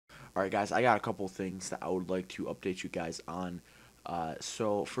Alright guys, I got a couple things that I would like to update you guys on.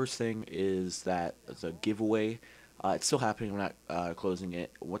 So first thing is that the giveaway, it's still happening, we're not closing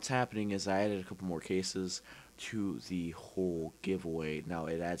it. What's happening is I added a couple more cases to the whole giveaway. Now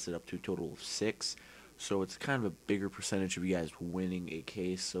it adds it up to a total of 6. So it's kind of a bigger percentage of you guys winning a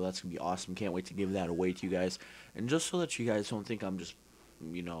case. So that's going to be awesome. Can't wait to give that away to you guys. And just so that you guys don't think I'm just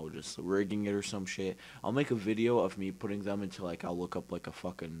just rigging it or some shit. I'll make a video of me putting them into like I'll look up like a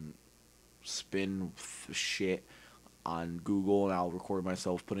fucking shit on Google, and I'll record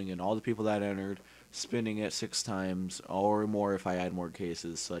myself putting in all the people that entered, spinning it 6 times or more if I add more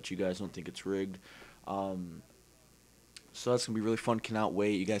cases, so that you guys don't think it's rigged. Um, so that's gonna be really fun. Cannot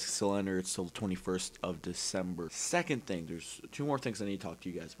wait. You guys can still enter. It's till the 21st of December. Second thing, there's 2 more things I need to talk to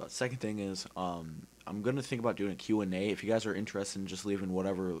you guys about. Second thing is I'm gonna think about doing a Q&A. If you guys are interested in just leaving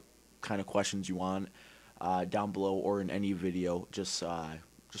whatever kind of questions you want down below or in any video, just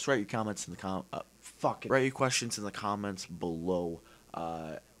write your comments in the write your questions in the comments below.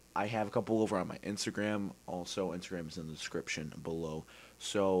 I have a couple over on my Instagram. Also, Instagram is in the description below.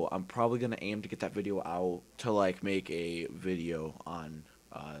 So I'm probably gonna aim to get that video out to like make a video on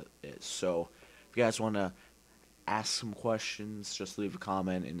it. So if you guys wanna ask some questions, just leave a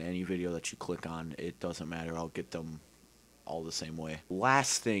comment in any video that you click on. It doesn't matter. I'll get them all the same way.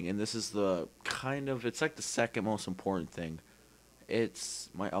 Last thing, and this is it's like the second most important thing. It's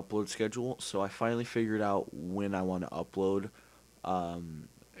my upload schedule. So I finally figured out when I want to upload.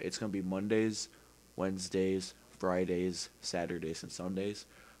 It's gonna be Mondays, Wednesdays, Fridays, Saturdays, and Sundays.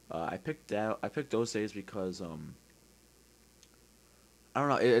 I picked those days because I don't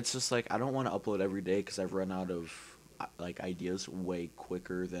know. It's just like I don't want to upload every day because I've run out of like ideas way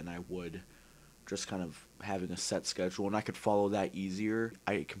quicker than I would just kind of having a set schedule, and I could follow that easier.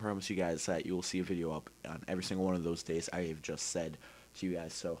 I can promise you guys that you will see a video up on every single one of those days I have just said to you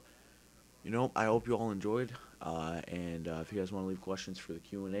guys. So, I hope you all enjoyed, and if you guys want to leave questions for the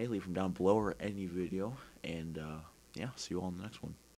Q&A, leave them down below or any video, and yeah, see you all in the next one.